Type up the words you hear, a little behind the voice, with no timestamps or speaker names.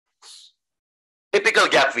Typical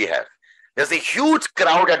gap we have. There's a huge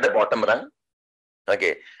crowd at the bottom rung.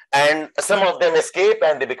 Okay. And some of them escape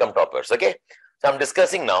and they become toppers. Okay. So I'm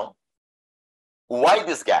discussing now why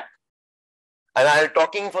this gap. And I'm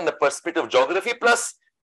talking from the perspective of geography, plus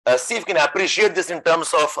see if you can appreciate this in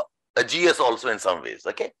terms of GS also in some ways.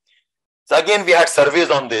 Okay. So again, we had surveys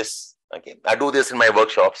on this. Okay. I do this in my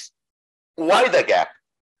workshops. Why the gap?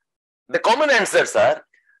 The common answers are,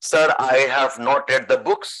 sir, I have not read the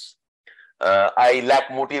books. I lack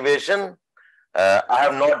motivation. I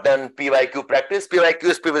have not done PYQ practice. PYQ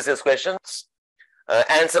is previous year's questions.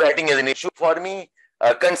 Answer writing is an issue for me.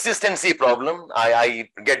 Consistency problem. I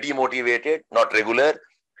get demotivated, not regular.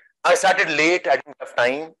 I started late. I didn't have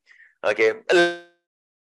time. Okay.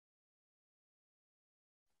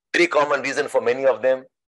 Very common reason for many of them.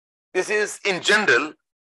 This is in general.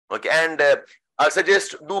 Okay. And I'll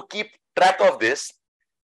suggest do keep track of this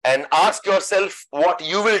and ask yourself what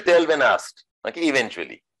you will tell when asked. Okay.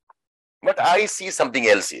 Eventually. But I see something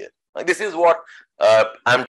else here. This is what I'm